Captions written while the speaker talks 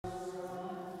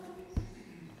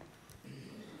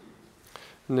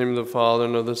In the name of the Father,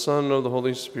 and of the Son, and of the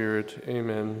Holy Spirit.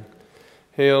 Amen.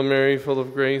 Hail Mary, full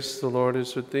of grace, the Lord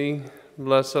is with thee.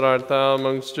 Blessed art thou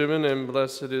amongst women, and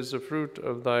blessed is the fruit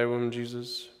of thy womb,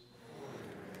 Jesus.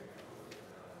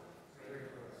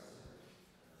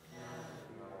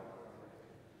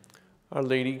 Our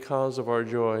Lady, cause of our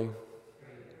joy.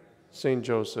 Saint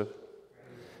Joseph.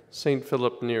 Saint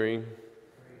Philip Neri.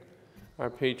 Our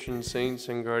patron saints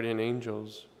and guardian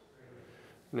angels.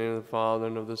 In the name of the Father,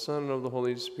 and of the Son, and of the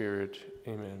Holy Spirit.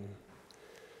 Amen.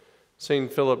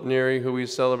 Saint Philip Neri, who we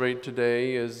celebrate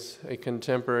today, is a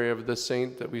contemporary of the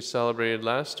saint that we celebrated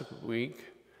last week,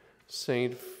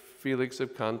 Saint Felix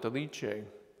of Cantalice.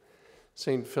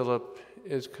 Saint Philip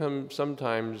is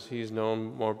sometimes he's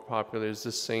known more popularly as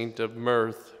the saint of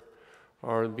mirth,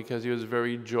 or because he was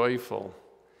very joyful.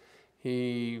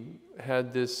 He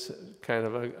had this kind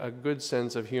of a good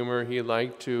sense of humor. He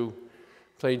liked to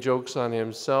play jokes on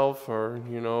himself, or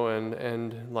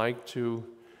and like to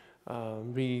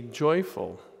be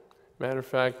joyful. Matter of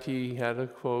fact, he had a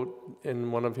quote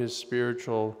in one of his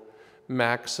spiritual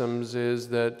maxims is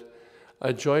that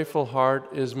a joyful heart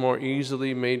is more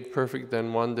easily made perfect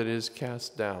than one that is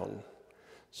cast down.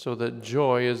 So that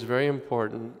joy is very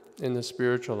important in the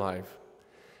spiritual life.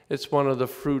 It's one of the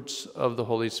fruits of the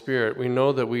Holy Spirit. We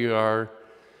know that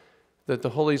that the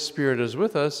Holy Spirit is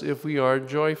with us if we are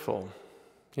joyful.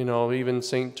 You know, even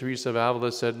St. Teresa of Avila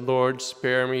said, Lord,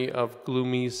 spare me of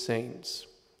gloomy saints.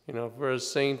 You know, if we're a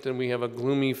saint and we have a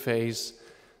gloomy face,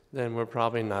 then we're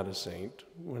probably not a saint.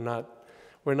 We're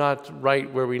not right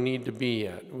where we need to be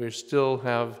yet. We still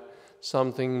have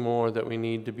something more that we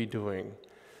need to be doing.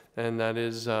 And that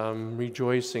is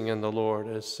rejoicing in the Lord,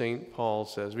 as St. Paul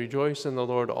says. Rejoice in the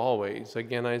Lord always.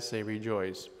 Again, I say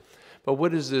rejoice. But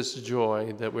what is this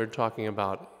joy that we're talking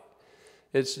about?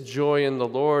 It's joy in the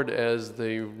Lord, as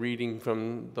the reading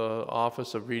from the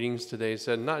Office of Readings today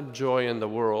said, not joy in the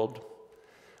world,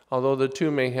 although the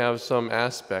two may have some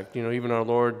aspect. You know, even our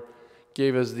Lord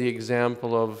gave us the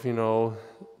example of,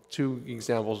 two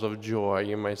examples of joy,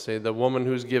 you might say. The woman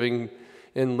who's giving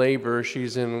in labor,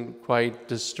 she's in quite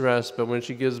distress, but when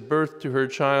she gives birth to her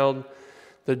child,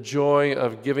 the joy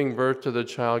of giving birth to the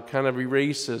child kind of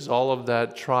erases all of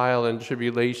that trial and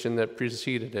tribulation that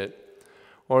preceded it.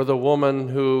 Or the woman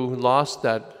who lost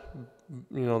that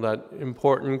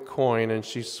important coin, and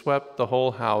she swept the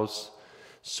whole house,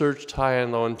 searched high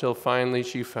and low until finally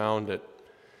she found it.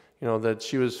 That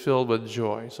she was filled with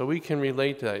joy. So we can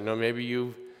relate to that. Maybe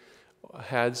you've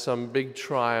had some big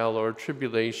trial or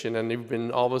tribulation,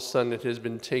 and all of a sudden it has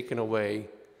been taken away.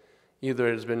 Either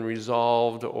it has been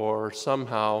resolved, or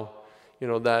somehow,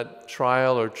 that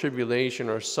trial or tribulation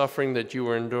or suffering that you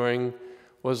were enduring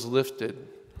was lifted.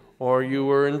 Or you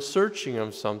were in searching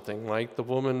of something, like the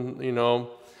woman,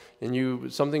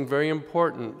 and something very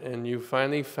important, and you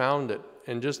finally found it.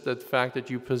 And just the fact that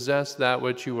you possess that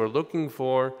which you were looking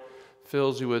for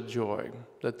fills you with joy.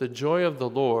 That the joy of the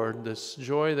Lord, this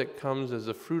joy that comes as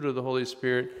a fruit of the Holy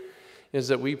Spirit, is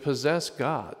that we possess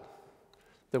God.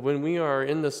 That when we are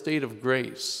in the state of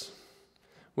grace,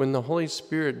 when the Holy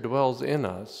Spirit dwells in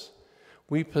us,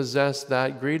 we possess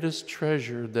that greatest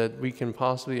treasure that we can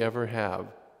possibly ever have.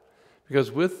 Because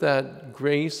with that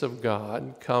grace of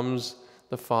God comes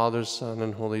the Father, Son,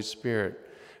 and Holy Spirit.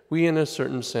 We, in a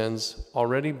certain sense,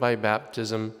 already by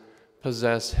baptism,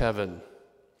 possess heaven.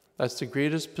 That's the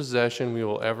greatest possession we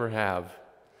will ever have.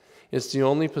 It's the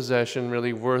only possession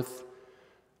really worth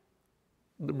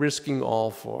risking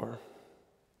all for.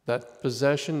 That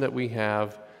possession that we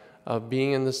have of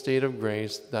being in the state of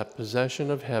grace, that possession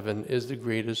of heaven is the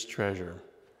greatest treasure.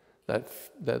 That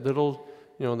little,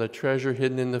 the treasure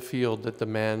hidden in the field that the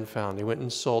man found. He went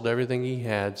and sold everything he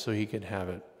had so he could have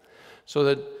it. So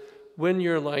that when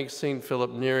you're like St.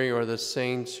 Philip Neri or the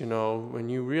saints, when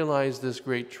you realize this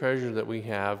great treasure that we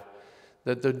have,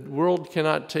 that the world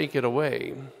cannot take it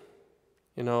away,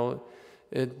 that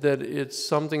it's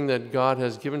something that God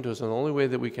has given to us. And the only way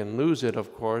that we can lose it,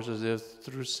 of course, is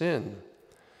through sin.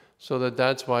 So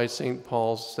that's why St.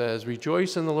 Paul says,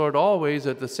 rejoice in the Lord always.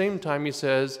 At the same time, he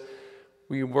says,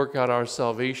 we work out our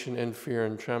salvation in fear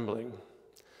and trembling.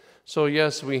 So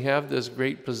yes, we have this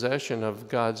great possession of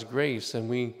God's grace, and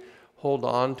we hold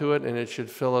on to it, and it should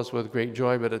fill us with great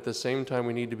joy. But at the same time,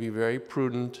 we need to be very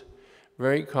prudent,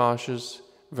 very cautious,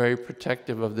 very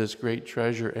protective of this great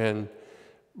treasure, and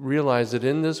realize that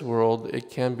in this world, it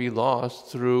can be lost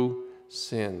through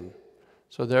sin.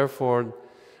 So therefore,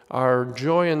 our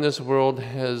joy in this world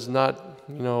has not,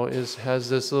 has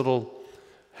this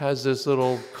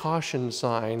little caution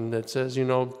sign that says,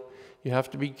 you have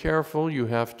to be careful. You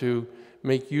have to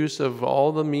make use of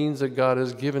all the means that God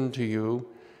has given to you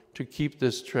to keep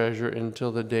this treasure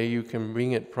until the day you can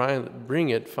bring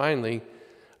it finally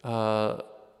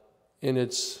in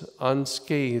its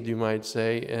unscathed, you might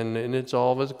say, and in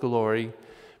all of its glory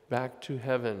back to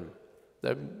heaven.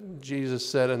 That Jesus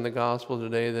said in the gospel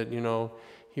today that,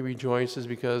 he rejoices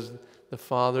because the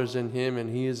Father's in him and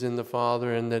he is in the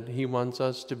Father, and that he wants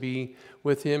us to be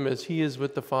with him as he is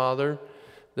with the Father.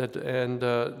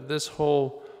 This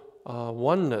whole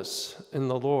oneness in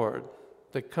the Lord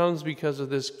that comes because of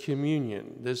this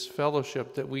communion, this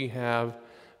fellowship that we have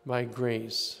by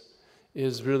grace,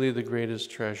 is really the greatest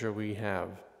treasure we have.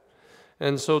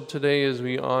 And so today, as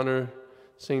we honor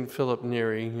St. Philip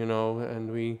Neri, and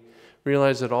we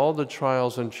realize that all the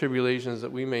trials and tribulations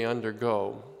that we may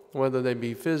undergo, whether they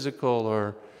be physical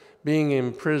or being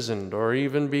imprisoned or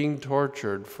even being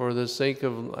tortured for the sake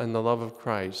of and the love of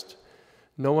Christ,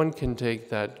 no one can take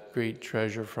that great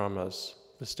treasure from us,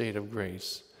 the state of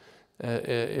grace.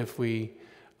 If we,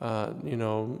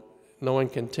 no one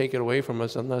can take it away from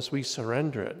us unless we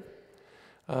surrender it.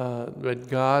 But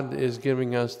God is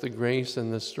giving us the grace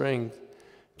and the strength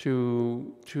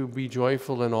to be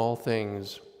joyful in all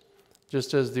things.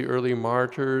 Just as the early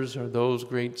martyrs or those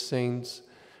great saints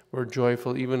were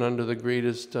joyful even under the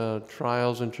greatest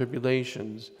trials and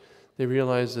tribulations, they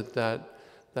realized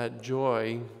that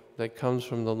joy that comes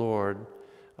from the Lord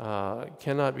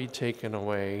cannot be taken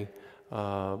away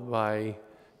by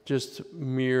just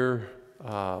mere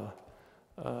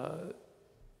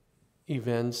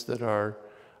events that are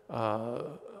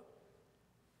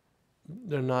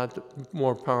they're not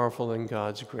more powerful than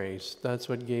God's grace. That's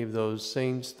what gave those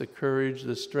saints the courage,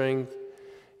 the strength,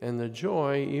 and the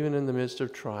joy, even in the midst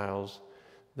of trials,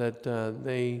 that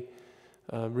they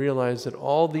realize that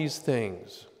all these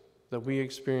things that we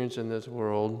experience in this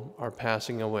world are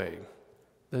passing away.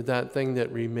 That thing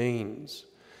that remains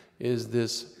is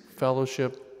this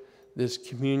fellowship, this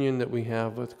communion that we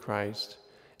have with Christ,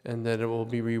 and that it will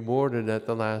be rewarded at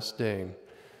the last day.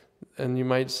 And you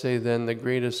might say then the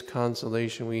greatest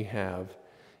consolation we have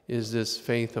is this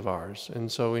faith of ours. And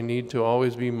so we need to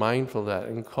always be mindful of that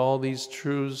and call these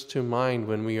truths to mind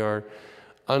when we are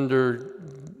under,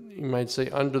 you might say,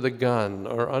 under the gun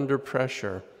or under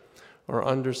pressure or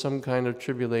under some kind of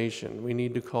tribulation. We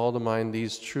need to call to mind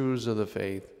these truths of the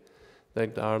faith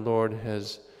that our Lord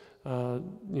has,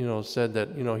 said that,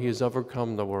 he has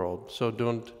overcome the world. So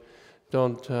don't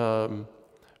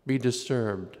be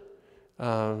disturbed.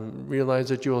 Realize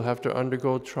that you will have to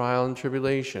undergo trial and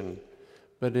tribulation,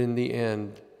 but in the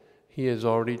end, he has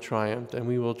already triumphed, and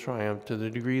we will triumph to the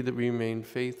degree that we remain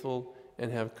faithful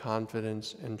and have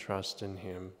confidence and trust in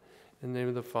him. In the name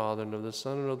of the Father, and of the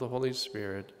Son, and of the Holy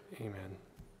Spirit, amen.